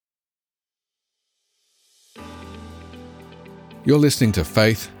You're listening to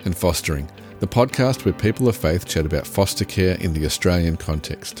Faith and Fostering, the podcast where people of faith chat about foster care in the Australian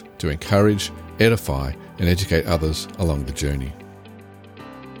context to encourage, edify and educate others along the journey.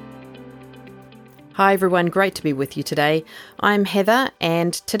 Hi everyone, great to be with you today. I'm Heather,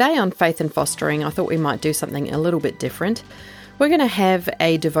 and today on Faith and Fostering I thought we might do something a little bit different. We're going to have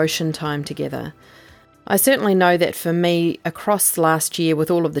a devotion time together. I certainly know that for me, across last year with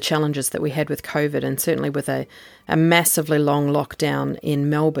all of the challenges that we had with COVID and certainly with a massively long lockdown in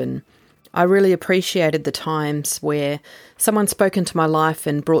Melbourne, I really appreciated the times where someone spoke into my life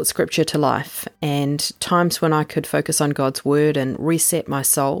and brought scripture to life, and times when I could focus on God's word and reset my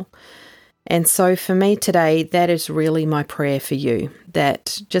soul. And so for me today, that is really my prayer for you,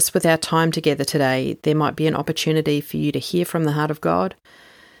 that just with our time together today, there might be an opportunity for you to hear from the heart of God,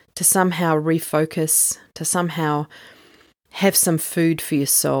 to somehow refocus, to somehow have some food for your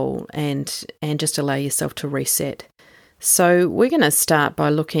soul and just allow yourself to reset. So we're going to start by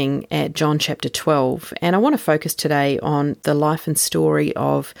looking at John chapter 12, and I want to focus today on the life and story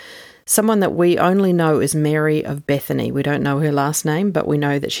of someone that we only know as Mary of Bethany. We don't know her last name, but we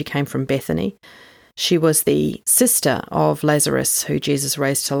know that she came from Bethany. She was the sister of Lazarus, who Jesus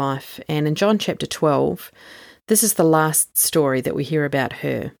raised to life. And in John chapter 12, this is the last story that we hear about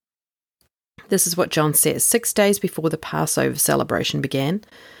her. This is what John says. 6 days before the Passover celebration began,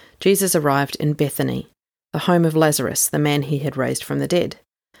 Jesus arrived in Bethany, the home of Lazarus, the man he had raised from the dead.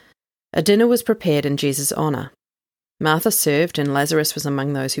 A dinner was prepared in Jesus' honour. Martha served, and Lazarus was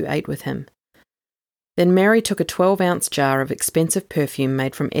among those who ate with him. Then Mary took a 12-ounce jar of expensive perfume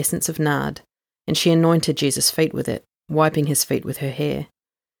made from essence of nard, and she anointed Jesus' feet with it, wiping his feet with her hair.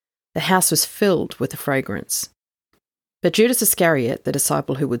 The house was filled with the fragrance. But Judas Iscariot, the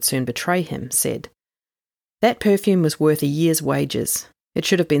disciple who would soon betray him, said, "That perfume was worth a year's wages. It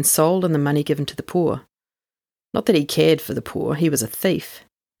should have been sold and the money given to the poor." Not that he cared for the poor, he was a thief,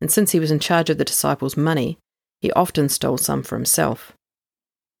 and since he was in charge of the disciples' money, he often stole some for himself.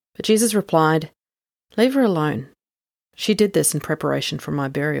 But Jesus replied, "Leave her alone. She did this in preparation for my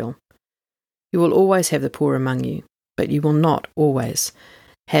burial. You will always have the poor among you, but you will not always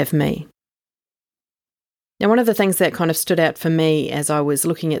have me." Now, one of the things that kind of stood out for me as I was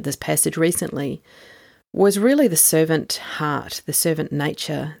looking at this passage recently was really the servant heart, the servant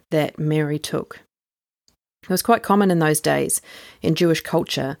nature that Mary took. It was quite common in those days in Jewish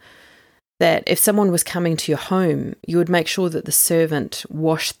culture that if someone was coming to your home, you would make sure that the servant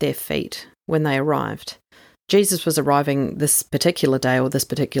washed their feet when they arrived. Jesus was arriving this particular day or this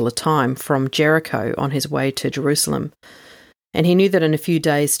particular time from Jericho on his way to Jerusalem, and he knew that in a few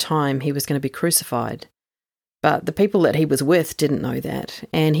days' time he was going to be crucified. But the people that he was with didn't know that,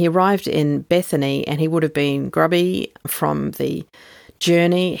 and he arrived in Bethany and he would have been grubby from the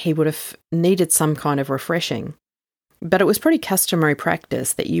journey. He would have needed some kind of refreshing. But it was pretty customary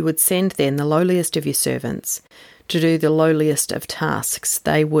practice that you would send then the lowliest of your servants to do the lowliest of tasks.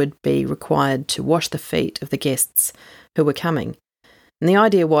 They would be required to wash the feet of the guests who were coming. And the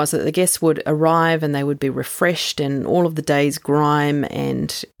idea was that the guests would arrive and they would be refreshed, and all of the day's grime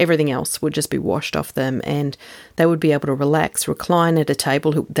and everything else would just be washed off them, and they would be able to relax, recline at a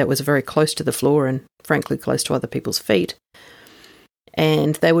table that was very close to the floor and frankly close to other people's feet.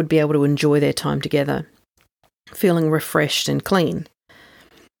 And they would be able to enjoy their time together, feeling refreshed and clean.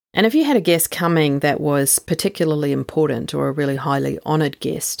 And if you had a guest coming that was particularly important or a really highly honoured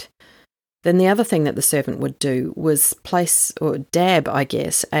guest, then the other thing that the servant would do was place or dab,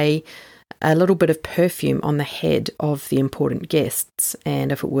 a little bit of perfume on the head of the important guests.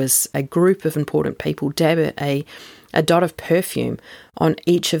 And if it was a group of important people, dab a dot of perfume on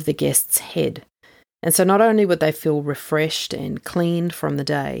each of the guests' head. And so not only would they feel refreshed and cleaned from the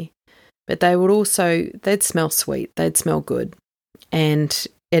day, but they'd smell sweet, they'd smell good. And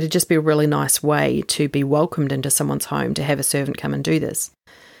it'd just be a really nice way to be welcomed into someone's home to have a servant come and do this.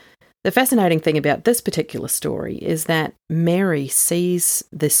 The fascinating thing about this particular story is that Mary sees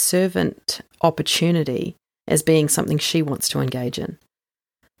the servant opportunity as being something she wants to engage in.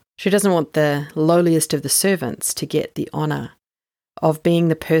 She doesn't want the lowliest of the servants to get the honour of being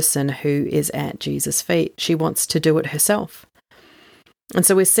the person who is at Jesus' feet. She wants to do it herself. And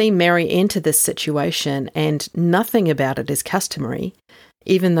so we see Mary enter this situation, and nothing about it is customary,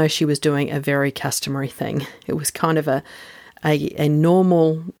 even though she was doing a very customary thing. It was kind of a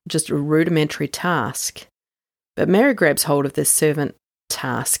normal, just a rudimentary task. But Mary grabs hold of this servant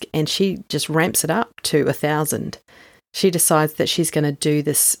task and she just ramps it up to 1,000. She decides that she's going to do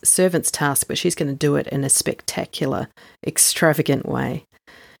this servant's task, but she's going to do it in a spectacular, extravagant way.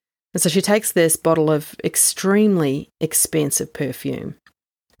 And so she takes this bottle of extremely expensive perfume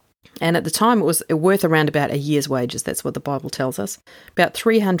And at the time, it was worth around about a year's wages. That's what the Bible tells us. About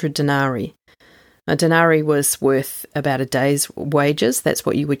 300 denarii. A denarii was worth about a day's wages. That's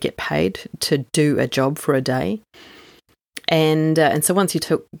what you would get paid to do a job for a day. And so once you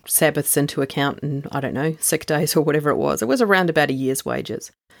took Sabbaths into account and, I don't know, sick days or whatever it was around about a year's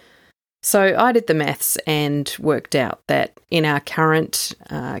wages. So I did the maths and worked out that in our current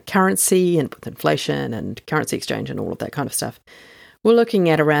currency and with inflation and currency exchange and all of that kind of stuff, we're looking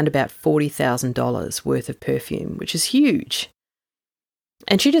at around about $40,000 worth of perfume, which is huge.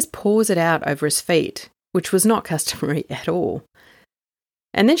 And she just pours it out over his feet, which was not customary at all.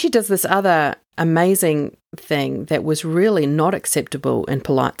 And then she does this other amazing thing that was really not acceptable in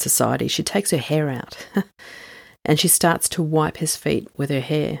polite society. She takes her hair out and she starts to wipe his feet with her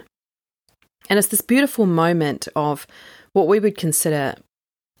hair. And it's this beautiful moment of what we would consider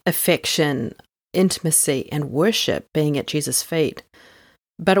affection, intimacy, and worship being at Jesus' feet.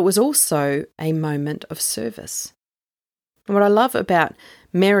 But it was also a moment of service. And what I love about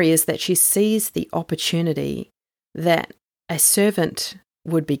Mary is that she sees the opportunity that a servant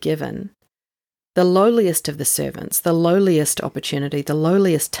would be given, the lowliest of the servants, the lowliest opportunity, the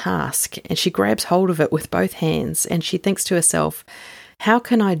lowliest task, and she grabs hold of it with both hands and she thinks to herself, how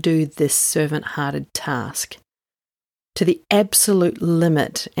can I do this servant-hearted task to the absolute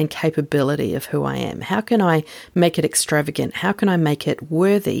limit and capability of who I am? How can I make it extravagant? How can I make it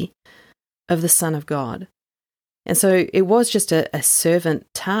worthy of the Son of God? And so it was just a servant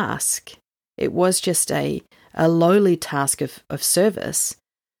task. It was just a lowly task of service,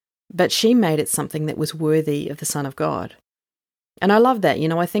 but she made it something that was worthy of the Son of God. And I love that.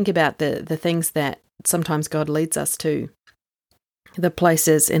 I think about the things that sometimes God leads us to, the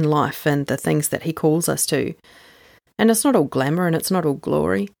places in life and the things that he calls us to. And it's not all glamour and it's not all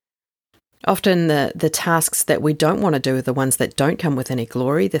glory. Often the tasks that we don't want to do are the ones that don't come with any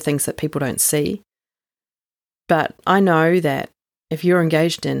glory, the things that people don't see. But I know that if you're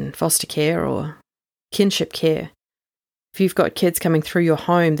engaged in foster care or kinship care, if you've got kids coming through your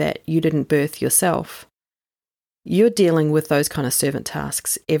home that you didn't birth yourself, you're dealing with those kind of servant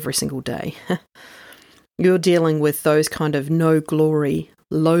tasks every single day. You're dealing with those kind of no glory,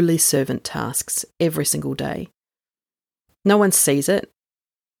 lowly servant tasks every single day. No one sees it.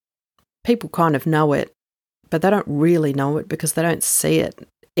 People kind of know it, but they don't really know it because they don't see it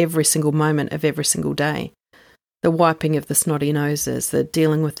every single moment of every single day. The wiping of the snotty noses, the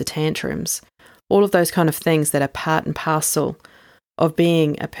dealing with the tantrums, all of those kind of things that are part and parcel of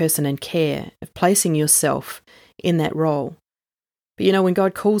being a person in care, of placing yourself in that role. But when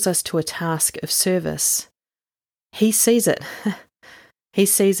God calls us to a task of service, he sees it. He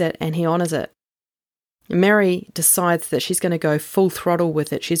sees it and he honours it. Mary decides that she's going to go full throttle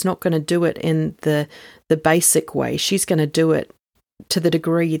with it. She's not going to do it in the basic way. She's going to do it to the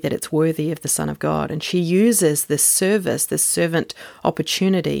degree that it's worthy of the Son of God. And she uses this service, this servant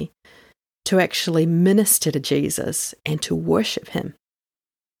opportunity to actually minister to Jesus and to worship him.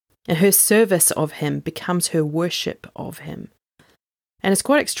 And her service of him becomes her worship of him. And it's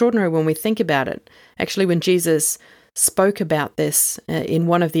quite extraordinary when we think about it. Actually, when Jesus spoke about this in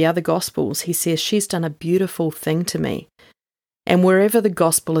one of the other Gospels, he says, she's done a beautiful thing to me. And wherever the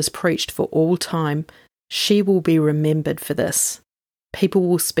gospel is preached for all time, she will be remembered for this. People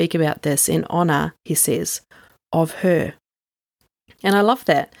will speak about this in honour, he says, of her. And I love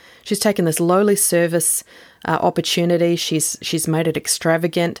that. She's taken this lowly service opportunity. She's made it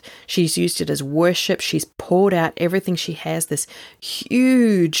extravagant. She's used it as worship. She's poured out everything she has, this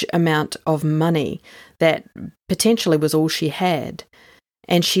huge amount of money that potentially was all she had.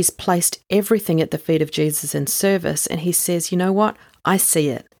 And she's placed everything at the feet of Jesus in service. And he says, you know what? I see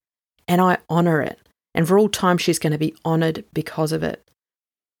it and I honour it. And for all time, she's going to be honoured because of it.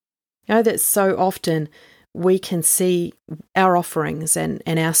 That so often we can see our offerings and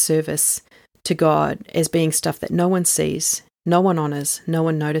our service to God as being stuff that no one sees, no one honours, no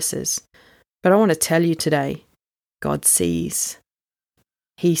one notices. But I want to tell you today, God sees.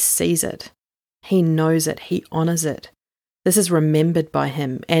 He sees it. He knows it. He honours it. This is remembered by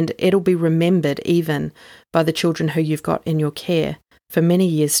him, and it'll be remembered even by the children who you've got in your care for many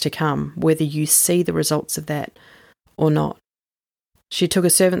years to come, whether you see the results of that or not. She took a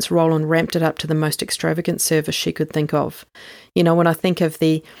servant's role and ramped it up to the most extravagant service she could think of. When I think of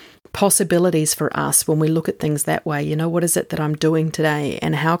the possibilities for us when we look at things that way, what is it that I'm doing today,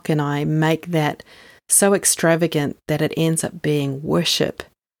 and how can I make that so extravagant that it ends up being worship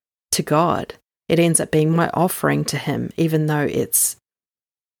to God? It ends up being my offering to him, even though it's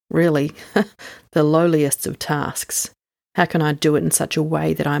really the lowliest of tasks. How can I do it in such a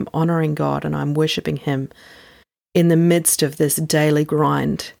way that I'm honouring God and I'm worshipping him in the midst of this daily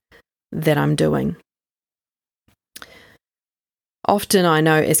grind that I'm doing. Often I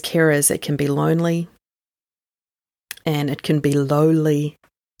know as carers it can be lonely and it can be lowly,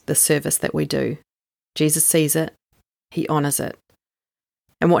 the service that we do. Jesus sees it, he honours it.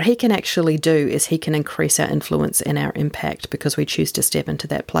 And what he can actually do is he can increase our influence and our impact because we choose to step into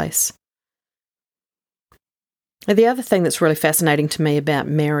that place. The other thing that's really fascinating to me about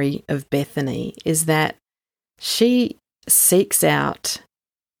Mary of Bethany is that she seeks out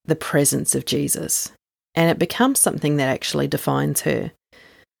the presence of Jesus, and it becomes something that actually defines her.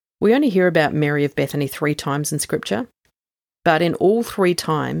 We only hear about Mary of Bethany 3 times in Scripture, but in all 3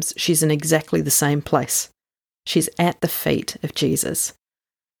 times, she's in exactly the same place. She's at the feet of Jesus.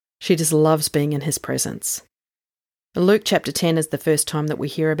 She just loves being in his presence. Luke chapter 10 is the first time that we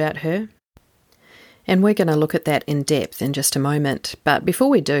hear about her, and we're going to look at that in depth in just a moment. But before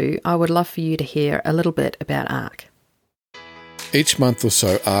we do, I would love for you to hear a little bit about ARC. Each month or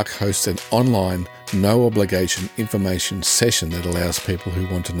so, ARC hosts an online, no-obligation information session that allows people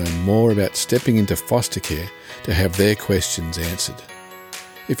who want to know more about stepping into foster care to have their questions answered.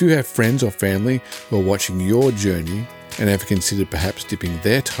 If you have friends or family who are watching your journey and have considered perhaps dipping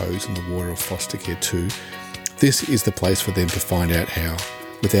their toes in the water of foster care too, this is the place for them to find out how,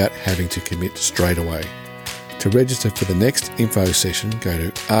 without having to commit straight away. To register for the next info session, go to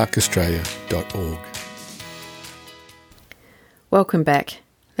arcaustralia.org. Welcome back.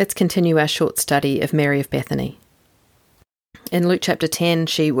 Let's continue our short study of Mary of Bethany. In Luke chapter 10,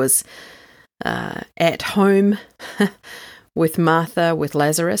 she was at home with Martha, with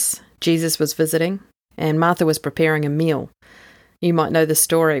Lazarus. Jesus was visiting, and Martha was preparing a meal. You might know the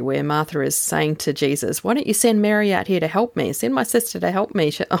story where Martha is saying to Jesus, "Why don't you send Mary out here to help me? Send my sister to help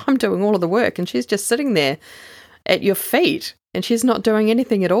me. I'm doing all of the work, and she's just sitting there at your feet, and she's not doing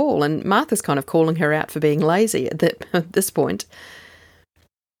anything at all." And Martha's kind of calling her out for being lazy at this point.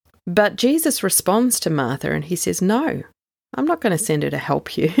 But Jesus responds to Martha, and he says, "No, I'm not going to send her to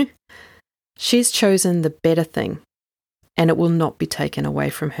help you. She's chosen the better thing, and it will not be taken away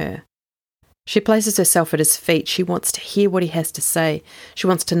from her." She places herself at his feet. She wants to hear what he has to say. She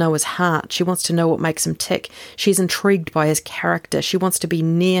wants to know his heart. She wants to know what makes him tick. She's intrigued by his character. She wants to be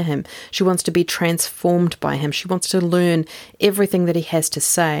near him. She wants to be transformed by him. She wants to learn everything that he has to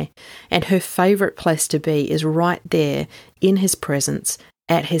say. And her favourite place to be is right there in his presence,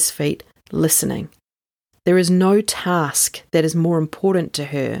 at his feet, listening. There is no task that is more important to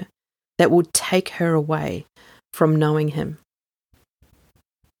her that will take her away from knowing him.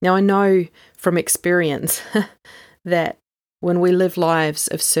 Now, I know from experience that when we live lives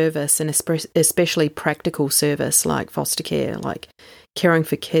of service, and especially practical service like foster care, like caring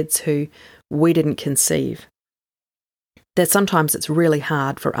for kids who we didn't conceive, that sometimes it's really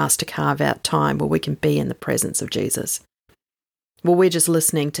hard for us to carve out time where we can be in the presence of Jesus. Well, we're just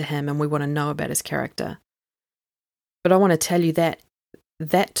listening to him and we want to know about his character. But I want to tell you that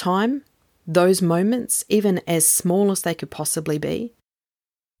that time, those moments, even as small as they could possibly be,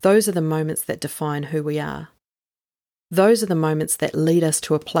 those are the moments that define who we are. Those are the moments that lead us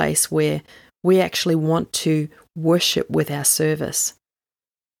to a place where we actually want to worship with our service.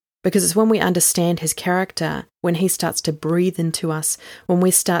 Because it's when we understand his character, when he starts to breathe into us, when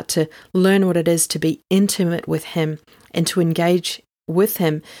we start to learn what it is to be intimate with him and to engage with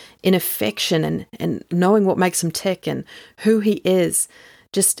him in affection and knowing what makes him tick and who he is,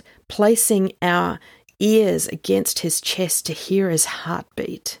 just placing our ears against his chest to hear his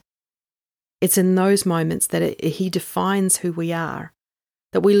heartbeat. It's in those moments that he defines who we are,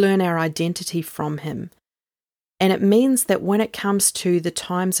 that we learn our identity from him. And it means that when it comes to the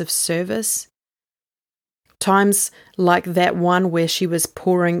times of service, times like that one where she was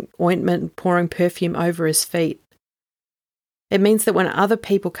pouring ointment, pouring perfume over his feet, it means that when other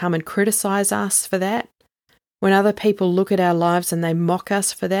people come and criticize us for that, when other people look at our lives and they mock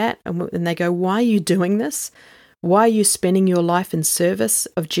us for that, and they go, "Why are you doing this? Why are you spending your life in service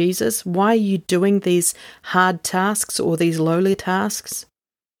of Jesus? Why are you doing these hard tasks or these lowly tasks?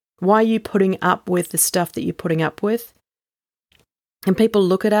 Why are you putting up with the stuff that you're putting up with?" And people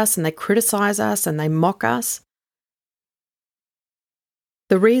look at us and they criticize us and they mock us.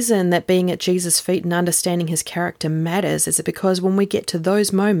 The reason that being at Jesus' feet and understanding his character matters is because when we get to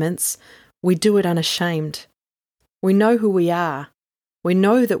those moments, we do it unashamed. We know who we are. We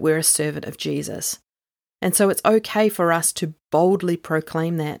know that we're a servant of Jesus. And so it's okay for us to boldly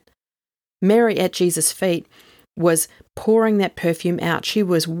proclaim that. Mary at Jesus' feet was pouring that perfume out. She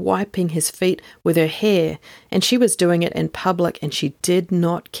was wiping his feet with her hair, and she was doing it in public, and she did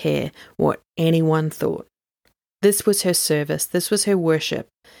not care what anyone thought. This was her service. This was her worship.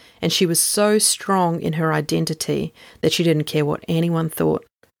 And she was so strong in her identity that she didn't care what anyone thought.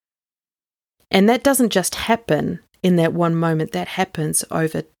 And that doesn't just happen in that one moment. That happens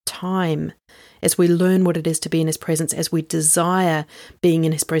over time as we learn what it is to be in His presence, as we desire being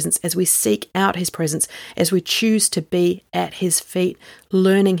in His presence, as we seek out His presence, as we choose to be at His feet,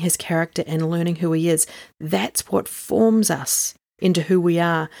 learning His character and learning who He is. That's what forms us into who we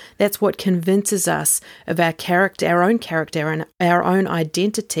are. That's what convinces us of our character, and our own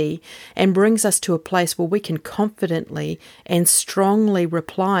identity, and brings us to a place where we can confidently and strongly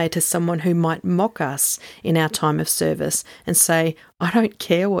reply to someone who might mock us in our time of service and say, I don't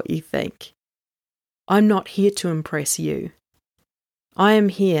care what you think. I'm not here to impress you. I am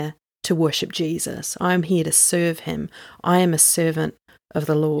here to worship Jesus. I am here to serve Him. I am a servant of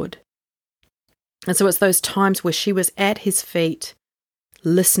the Lord. And so it's those times where she was at His feet,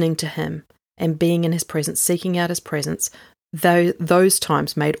 listening to Him and being in His presence, seeking out His presence. Those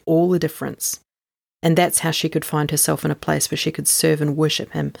times made all the difference. And that's how she could find herself in a place where she could serve and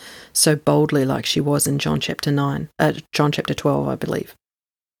worship Him so boldly like she was in John chapter 12, I believe.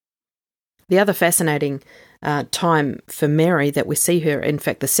 The other fascinating time for Mary that we see her, in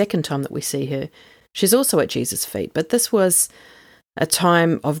fact, the second time that we see her, she's also at Jesus' feet. But this was a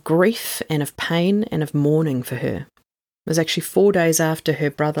time of grief and of pain and of mourning for her. It was actually 4 days after her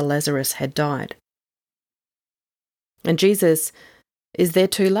brother Lazarus had died. And Jesus is there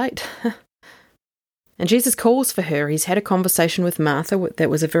too late. And Jesus calls for her. He's had a conversation with Martha that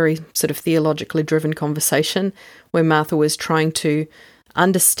was a very sort of theologically driven conversation where Martha was trying to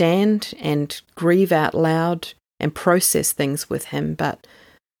understand and grieve out loud and process things with him. But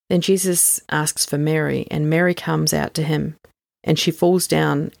then Jesus asks for Mary, and Mary comes out to him, and she falls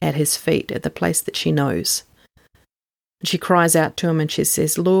down at his feet at the place that she knows. And she cries out to him and she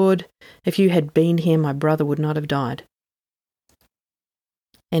says, Lord, if you had been here, my brother would not have died.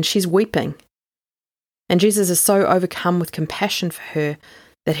 And she's weeping. And Jesus is so overcome with compassion for her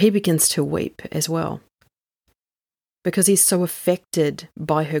that he begins to weep as well, because he's so affected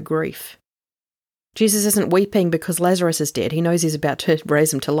by her grief. Jesus isn't weeping because Lazarus is dead. He knows he's about to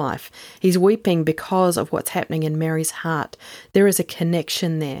raise him to life. He's weeping because of what's happening in Mary's heart. There is a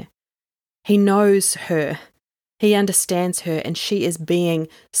connection there. He knows her. He understands her, and she is being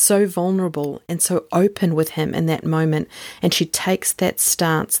so vulnerable and so open with him in that moment. And she takes that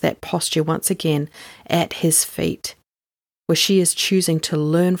stance, that posture once again at his feet, where she is choosing to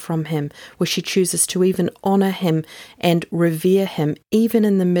learn from him, where she chooses to even honour him and revere him, even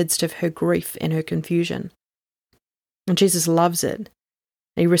in the midst of her grief and her confusion. And Jesus loves it.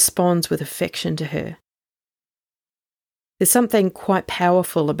 He responds with affection to her. There's something quite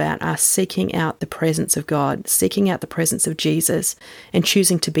powerful about us seeking out the presence of God, seeking out the presence of Jesus, and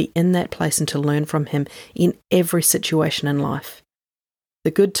choosing to be in that place and to learn from him in every situation in life. The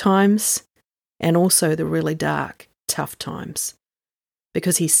good times and also the really dark, tough times.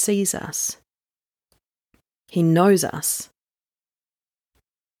 Because he sees us. He knows us.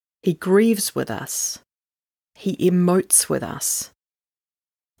 He grieves with us. He emotes with us.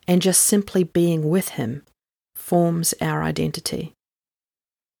 And just simply being with him forms our identity.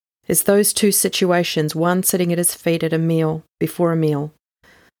 It's those two situations, one sitting at his feet at a meal, before a meal,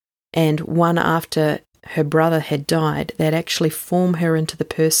 and one after her brother had died, that actually form her into the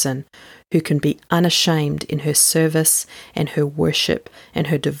person who can be unashamed in her service and her worship and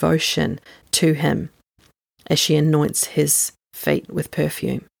her devotion to him as she anoints his feet with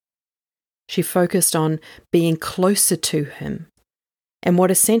perfume. She focused on being closer to him. And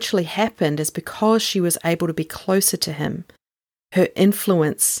what essentially happened is, because she was able to be closer to him, her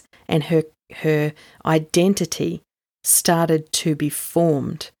influence and her identity started to be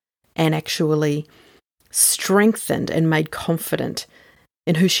formed and actually strengthened and made confident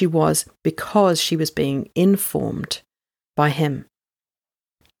in who she was, because she was being informed by him.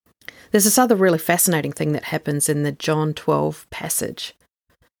 There's this other really fascinating thing that happens in the John 12 passage.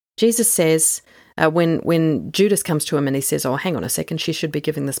 Jesus says, when Judas comes to him and he says, oh, hang on a second, she should be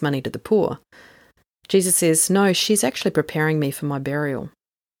giving this money to the poor. Jesus says, no, she's actually preparing me for my burial.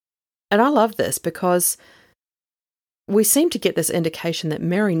 And I love this because we seem to get this indication that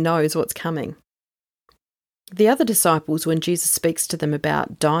Mary knows what's coming. The other disciples, when Jesus speaks to them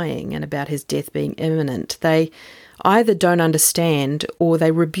about dying and about his death being imminent, they either don't understand or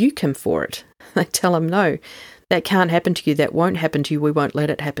they rebuke him for it. They tell him, no, that can't happen to you, that won't happen to you, we won't let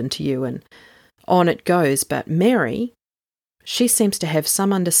it happen to you, and on it goes. But Mary, she seems to have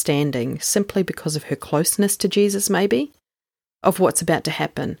some understanding, simply because of her closeness to Jesus maybe, of what's about to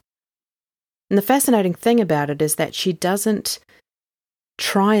happen. And the fascinating thing about it is that she doesn't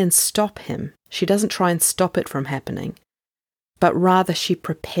try and stop him. She doesn't try and stop it from happening, but rather she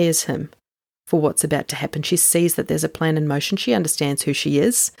prepares him for what's about to happen. She sees that there's a plan in motion. She understands who she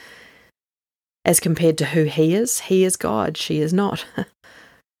is. as compared to who he is. He is God, she is not.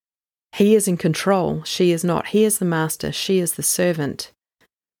 He is in control, she is not. He is the master, she is the servant.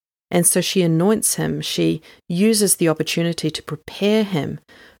 And so she anoints him. She uses the opportunity to prepare him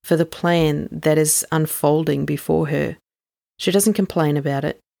for the plan that is unfolding before her. She doesn't complain about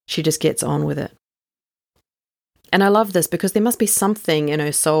it. She just gets on with it. And I love this because there must be something in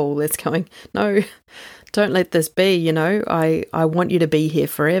her soul that's going, no, don't let this be, I want you to be here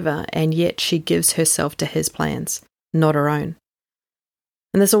forever. And yet she gives herself to his plans, not her own.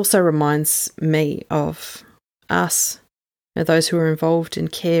 And this also reminds me of us, those who are involved in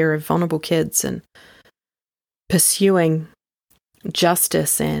care of vulnerable kids and pursuing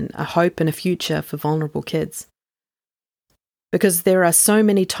justice and a hope and a future for vulnerable kids. Because there are so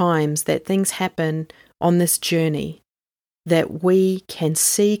many times that things happen on this journey that we can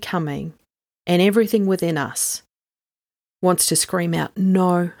see coming, and everything within us wants to scream out,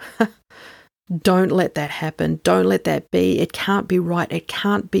 no, don't let that happen. Don't let that be. It can't be right. It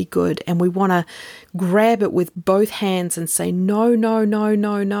can't be good. And we want to grab it with both hands and say, no, no, no,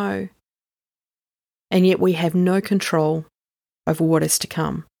 no, no. And yet we have no control over what is to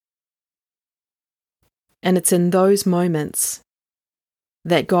come. And it's in those moments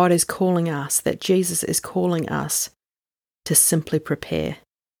that God is calling us, that Jesus is calling us to simply prepare.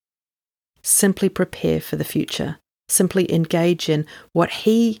 Simply prepare for the future. Simply engage in what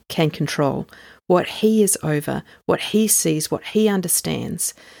he can control, what he is over, what he sees, what he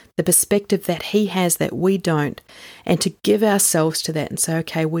understands, the perspective that he has that we don't, and to give ourselves to that and say,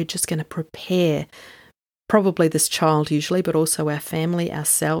 okay, we're just going to prepare probably this child usually, but also our family,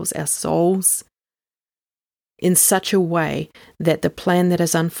 ourselves, our souls, in such a way that the plan that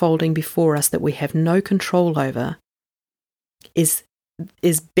is unfolding before us that we have no control over is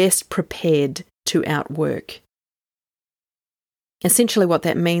best prepared to outwork. Essentially what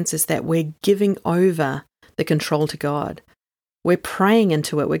that means is that we're giving over the control to God. We're praying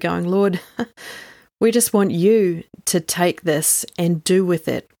into it. We're going, Lord, we just want you to take this and do with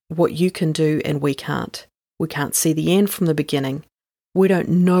it what you can do and we can't. We can't see the end from the beginning. We don't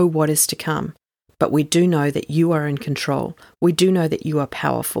know what is to come, but we do know that you are in control. We do know that you are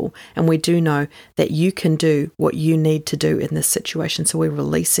powerful, and we do know that you can do what you need to do in this situation. So we're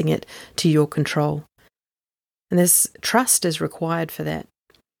releasing it to your control. And this trust is required for that.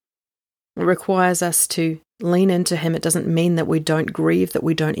 It requires us to lean into him. It doesn't mean that we don't grieve, that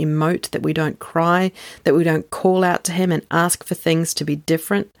we don't emote, that we don't cry, that we don't call out to him and ask for things to be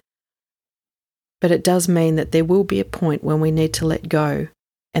different. But it does mean that there will be a point when we need to let go.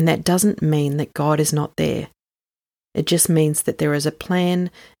 And that doesn't mean that God is not there. It just means that there is a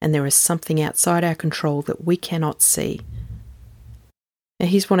plan and there is something outside our control that we cannot see. And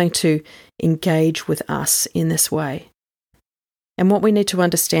he's wanting to engage with us in this way. And what we need to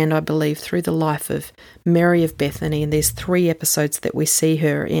understand, I believe, through the life of Mary of Bethany, and there's 3 episodes that we see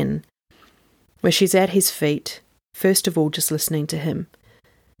her in, where she's at his feet, first of all just listening to him,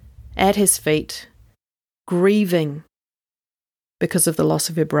 at his feet, grieving because of the loss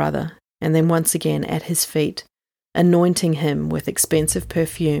of her brother, and then once again at his feet, anointing him with expensive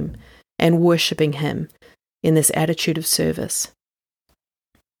perfume and worshipping him in this attitude of service,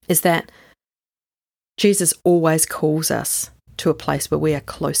 is that Jesus always calls us to a place where we are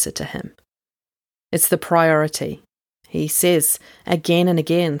closer to him. It's the priority. He says again and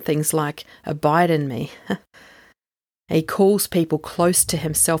again things like, abide in me. He calls people close to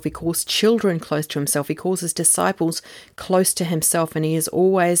himself. He calls children close to himself. He calls his disciples close to himself, and he is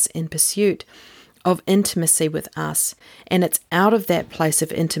always in pursuit of intimacy with us. And it's out of that place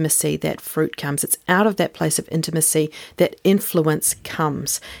of intimacy that fruit comes. It's out of that place of intimacy that influence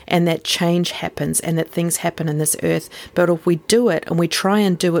comes and that change happens and that things happen in this earth. But if we do it and we try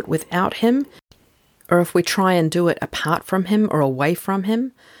and do it without him, or if we try and do it apart from him or away from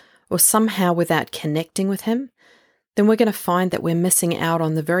him, or somehow without connecting with him, then we're going to find that we're missing out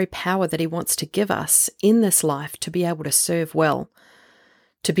on the very power that he wants to give us in this life to be able to serve well,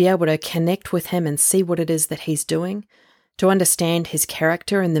 to be able to connect with him and see what it is that he's doing, to understand his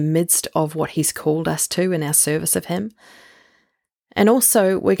character in the midst of what he's called us to in our service of him. And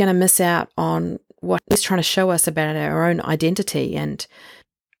also, we're going to miss out on what he's trying to show us about our own identity and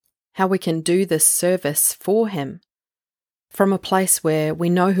how we can do this service for him from a place where we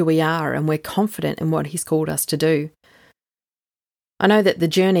know who we are and we're confident in what he's called us to do. I know that the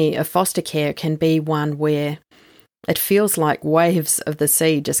journey of foster care can be one where it feels like waves of the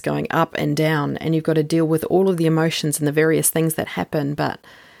sea just going up and down, and you've got to deal with all of the emotions and the various things that happen, but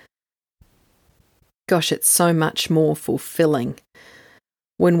gosh, it's so much more fulfilling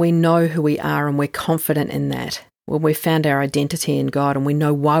when we know who we are and we're confident in that, when we've found our identity in God and we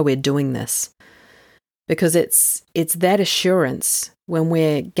know why we're doing this. because it's that assurance when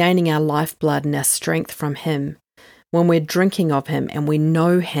we're gaining our lifeblood and our strength from Him, when we're drinking of Him and we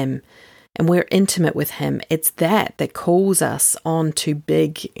know Him and we're intimate with Him. It's that calls us on to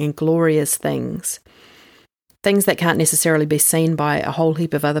big and glorious things that can't necessarily be seen by a whole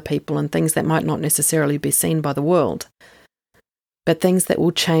heap of other people, and things that might not necessarily be seen by the world, but things that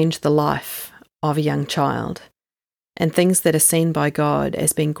will change the life of a young child, and things that are seen by God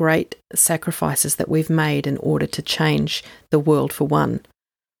as being great sacrifices that we've made in order to change the world for one,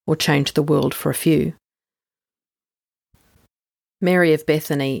 or change the world for a few. Mary of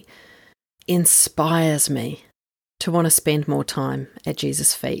Bethany inspires me to want to spend more time at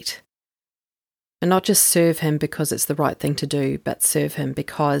Jesus' feet. And not just serve Him because it's the right thing to do, but serve Him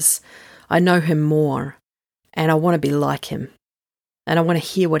because I know Him more, and I want to be like Him, and I want to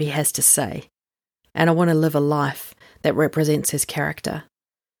hear what He has to say, and I want to live a life that represents His character.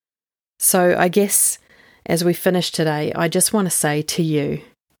 So I guess as we finish today, I just want to say to you,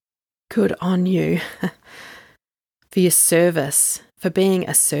 good on you for your service, for being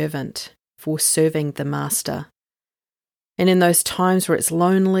a servant, for serving the Master. And in those times where it's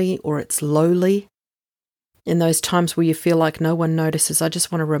lonely or it's lowly, in those times where you feel like no one notices, I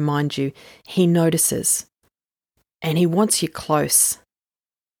just want to remind you, He notices, and He wants you close.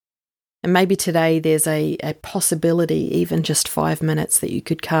 And maybe today there's a possibility, even just 5 minutes that you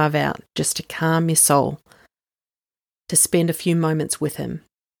could carve out just to calm your soul, to spend a few moments with Him,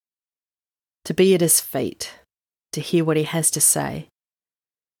 to be at His feet, to hear what He has to say,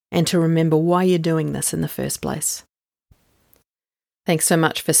 and to remember why you're doing this in the first place. Thanks so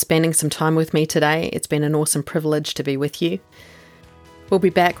much for spending some time with me today. It's been an awesome privilege to be with you. We'll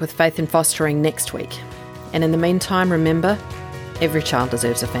be back with Faith in Fostering next week. And in the meantime, remember, every child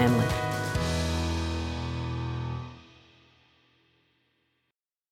deserves a family.